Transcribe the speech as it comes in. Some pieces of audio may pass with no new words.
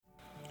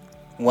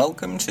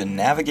Welcome to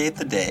Navigate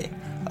the Day,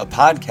 a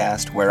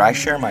podcast where I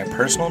share my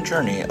personal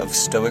journey of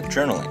Stoic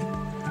journaling.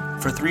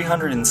 For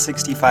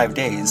 365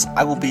 days,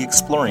 I will be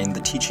exploring the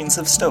teachings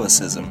of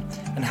Stoicism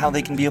and how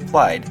they can be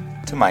applied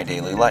to my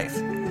daily life.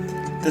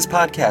 This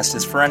podcast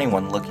is for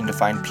anyone looking to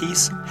find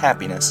peace,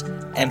 happiness,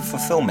 and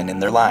fulfillment in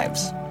their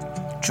lives.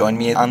 Join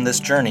me on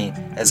this journey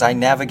as I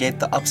navigate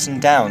the ups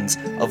and downs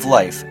of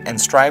life and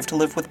strive to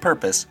live with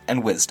purpose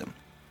and wisdom.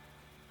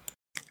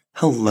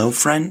 Hello,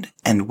 friend,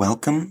 and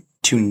welcome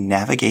to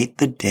Navigate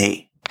the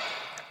Day.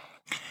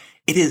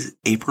 It is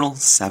April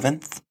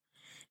 7th,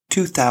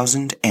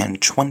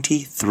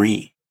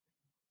 2023.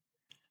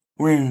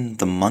 We're in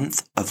the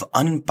month of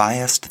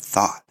unbiased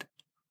thought.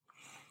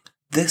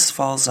 This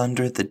falls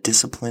under the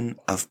discipline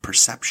of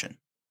perception.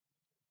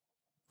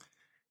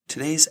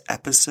 Today's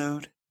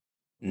episode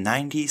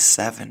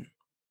 97.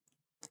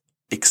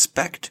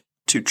 Expect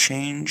to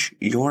change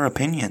your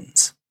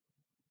opinions.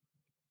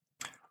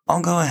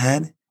 I'll go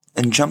ahead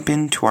and jump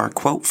into our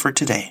quote for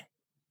today.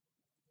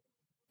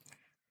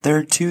 There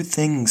are two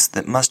things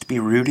that must be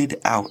rooted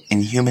out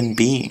in human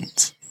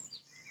beings: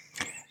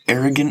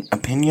 arrogant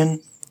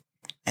opinion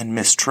and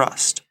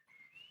mistrust.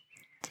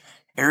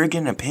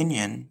 Arrogant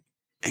opinion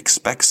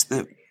expects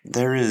that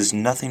there is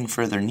nothing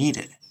further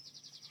needed,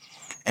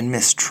 and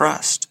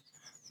mistrust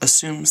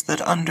assumes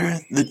that under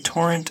the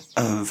torrent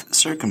of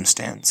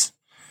circumstance,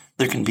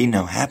 there can be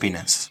no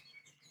happiness.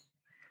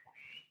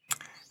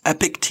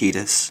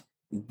 Epictetus,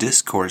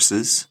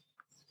 Discourses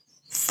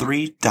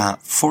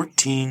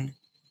 3.14.8.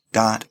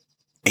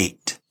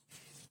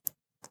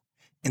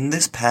 In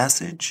this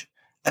passage,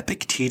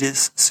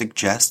 Epictetus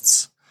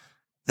suggests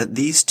that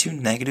these two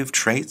negative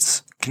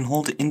traits can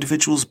hold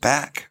individuals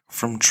back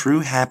from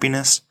true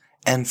happiness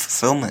and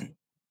fulfillment.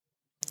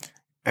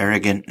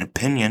 Arrogant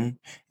opinion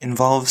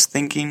involves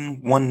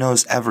thinking one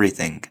knows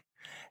everything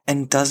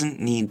and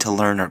doesn't need to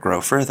learn or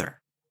grow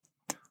further,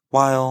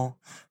 while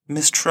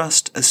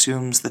mistrust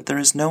assumes that there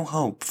is no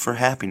hope for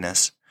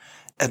happiness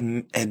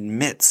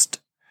amidst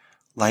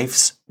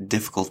life's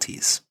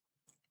difficulties.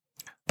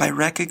 By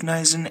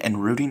recognizing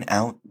and rooting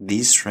out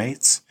these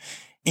traits,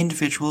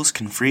 individuals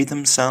can free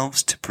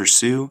themselves to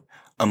pursue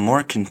a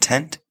more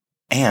content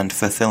and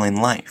fulfilling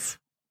life.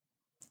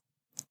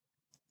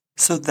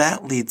 So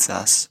that leads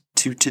us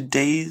to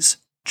today's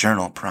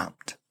journal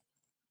prompt.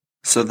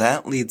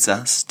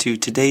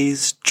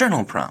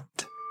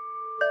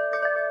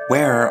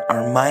 Where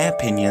are my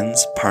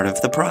opinions part of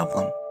the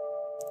problem?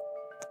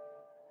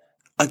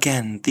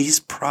 Again, these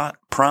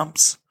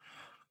prompts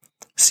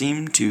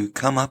seem to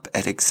come up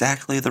at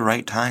exactly the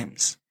right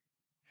times.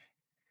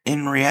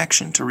 In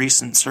reaction to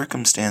recent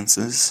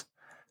circumstances,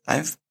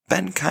 I've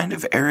been kind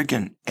of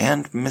arrogant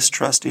and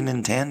mistrusting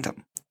in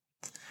tandem.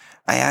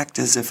 I act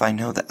as if I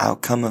know the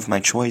outcome of my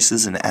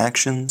choices and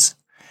actions,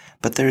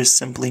 but there is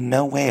simply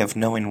no way of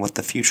knowing what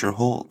the future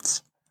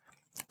holds.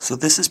 So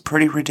this is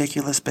pretty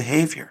ridiculous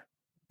behavior.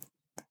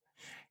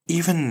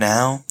 Even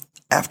now,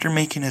 after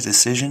making a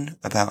decision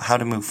about how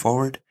to move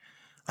forward,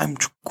 I'm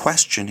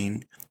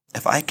questioning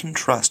if I can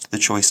trust the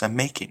choice I'm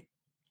making.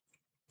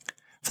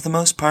 For the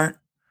most part,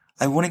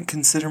 I wouldn't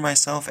consider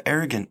myself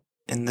arrogant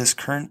in this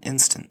current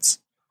instance,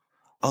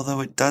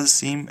 although it does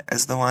seem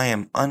as though I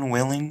am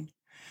unwilling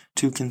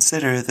to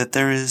consider that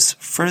there is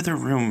further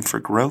room for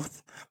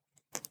growth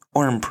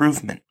or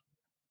improvement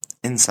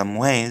in some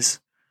ways.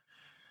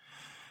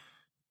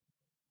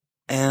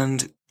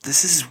 And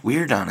this is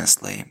weird,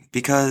 honestly,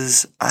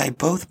 because I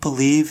both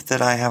believe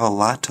that I have a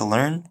lot to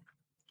learn,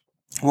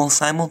 while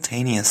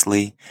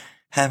simultaneously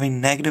having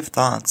negative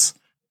thoughts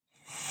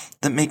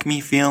that make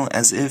me feel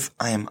as if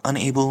I am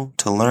unable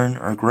to learn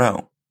or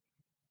grow.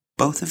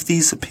 Both of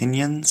these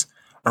opinions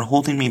are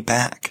holding me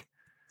back.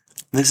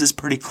 This is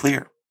pretty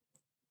clear.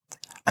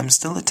 I'm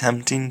still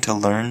attempting to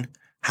learn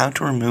how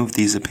to remove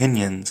these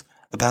opinions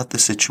about the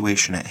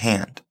situation at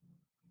hand.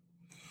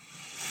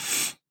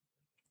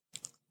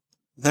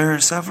 There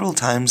are several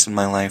times in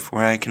my life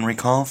where I can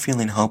recall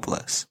feeling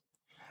hopeless,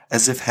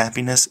 as if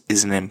happiness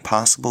is an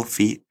impossible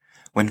feat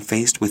when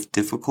faced with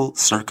difficult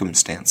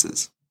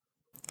circumstances.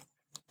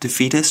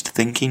 Defeatist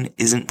thinking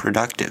isn't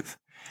productive,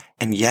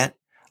 and yet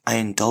I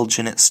indulge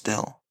in it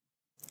still.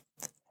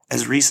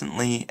 As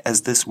recently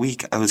as this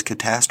week, I was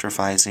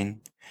catastrophizing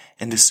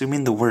and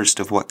assuming the worst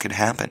of what could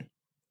happen.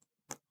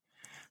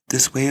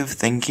 This way of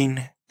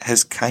thinking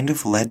has kind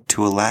of led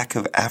to a lack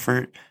of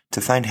effort to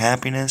find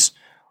happiness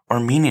or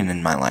meaning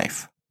in my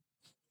life.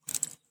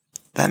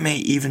 That may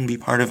even be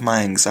part of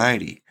my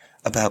anxiety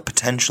about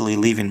potentially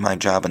leaving my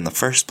job in the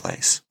first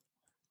place.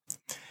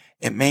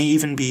 It may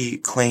even be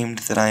claimed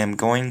that I am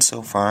going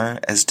so far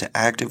as to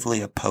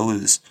actively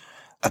oppose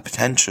the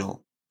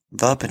potential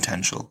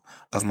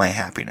of my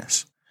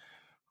happiness,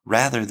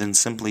 rather than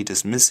simply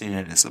dismissing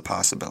it as a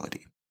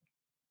possibility.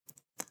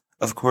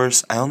 Of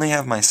course, I only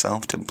have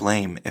myself to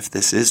blame if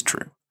this is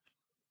true.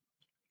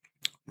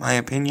 My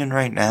opinion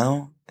right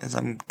now is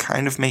I'm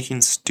kind of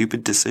making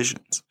stupid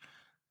decisions.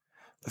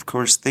 Of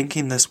course,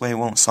 thinking this way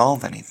won't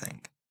solve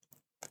anything.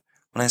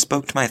 When I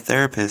spoke to my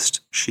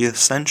therapist, she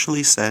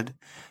essentially said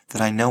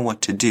that I know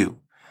what to do,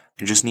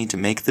 I just need to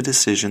make the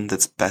decision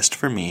that's best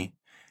for me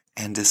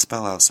and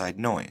dispel outside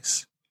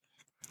noise.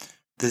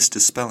 This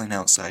dispelling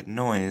outside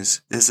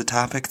noise is a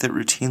topic that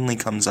routinely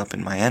comes up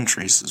in my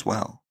entries as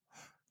well.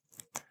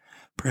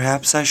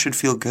 Perhaps I should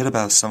feel good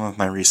about some of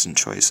my recent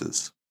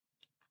choices.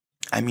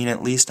 I mean,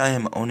 at least I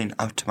am owning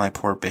up to my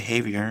poor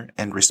behavior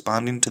and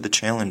responding to the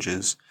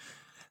challenges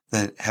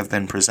that have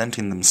been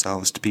presenting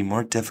themselves to be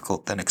more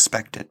difficult than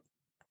expected.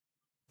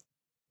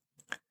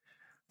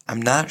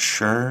 I'm not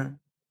sure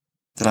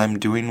that I'm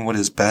doing what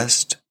is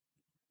best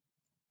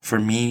for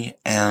me,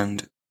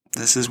 and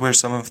this is where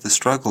some of the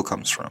struggle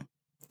comes from.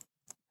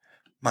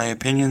 My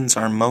opinions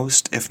are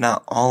most, if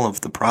not all,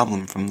 of the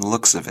problem from the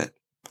looks of it.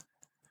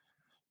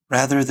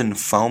 Rather than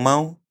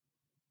FOMO,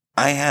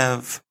 I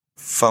have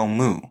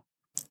FOMO,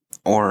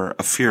 or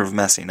a fear of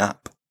messing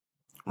up,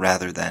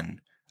 rather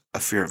than a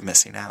fear of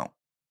missing out.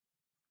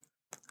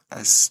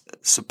 I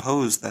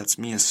suppose that's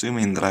me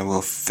assuming that I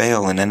will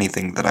fail in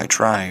anything that I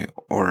try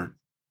or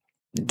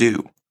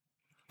do.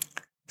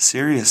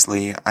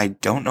 Seriously, I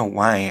don't know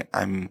why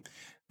I'm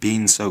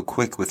being so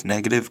quick with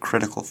negative,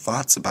 critical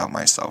thoughts about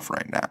myself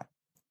right now.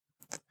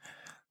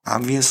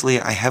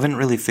 Obviously, I haven't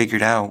really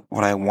figured out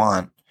what I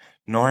want,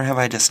 nor have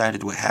I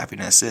decided what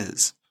happiness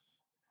is,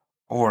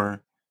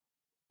 or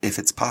if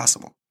it's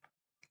possible.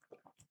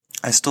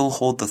 I still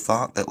hold the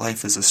thought that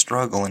life is a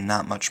struggle and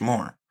not much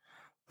more,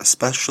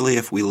 especially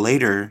if we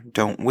later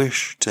don't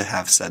wish to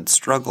have said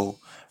struggle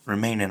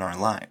remain in our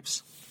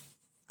lives.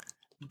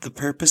 The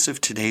purpose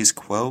of today's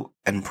quote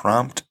and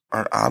prompt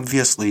are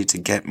obviously to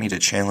get me to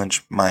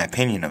challenge my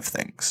opinion of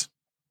things.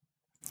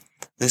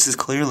 This is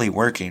clearly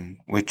working,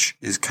 which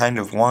is kind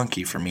of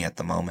wonky for me at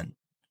the moment.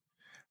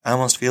 I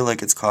almost feel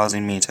like it's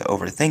causing me to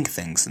overthink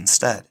things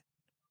instead.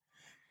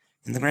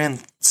 In the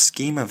grand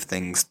scheme of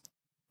things,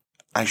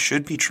 I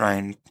should be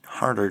trying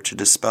harder to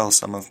dispel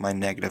some of my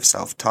negative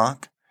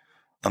self-talk,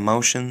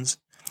 emotions,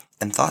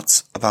 and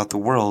thoughts about the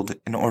world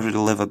in order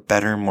to live a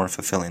better, more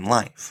fulfilling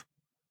life.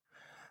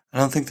 I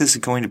don't think this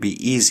is going to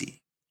be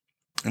easy.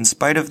 In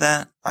spite of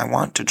that, I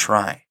want to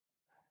try,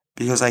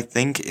 because I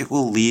think it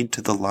will lead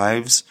to the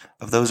lives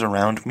of those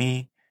around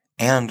me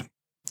and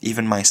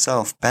even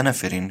myself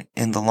benefiting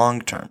in the long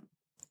term.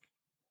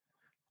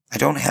 I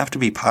don't have to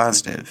be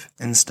positive.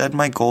 Instead,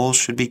 my goal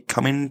should be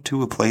coming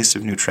to a place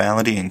of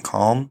neutrality and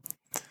calm,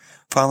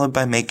 followed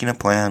by making a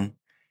plan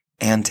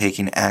and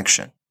taking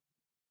action.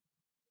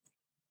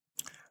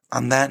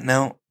 On that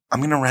note, I'm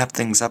going to wrap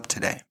things up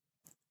today.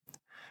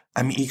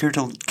 I'm eager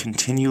to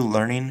continue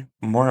learning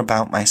more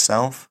about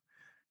myself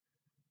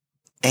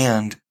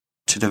and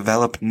to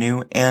develop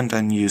new and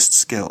unused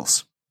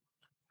skills.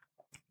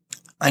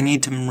 I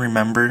need to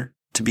remember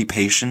to be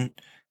patient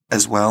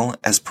as well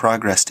as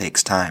progress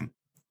takes time.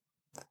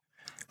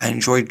 I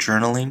enjoy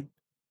journaling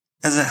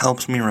as it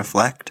helps me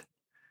reflect,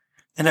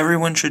 and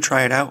everyone should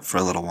try it out for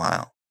a little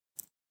while.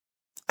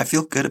 I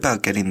feel good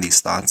about getting these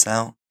thoughts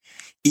out,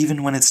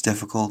 even when it's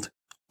difficult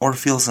or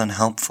feels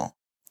unhelpful.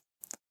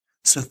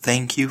 So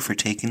thank you for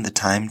taking the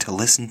time to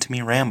listen to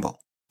me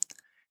ramble.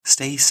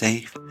 Stay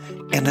safe,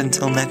 and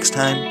until next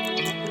time,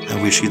 I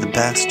wish you the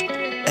best,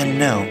 and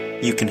know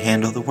you can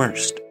handle the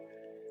worst.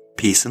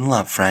 Peace and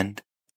love, friend.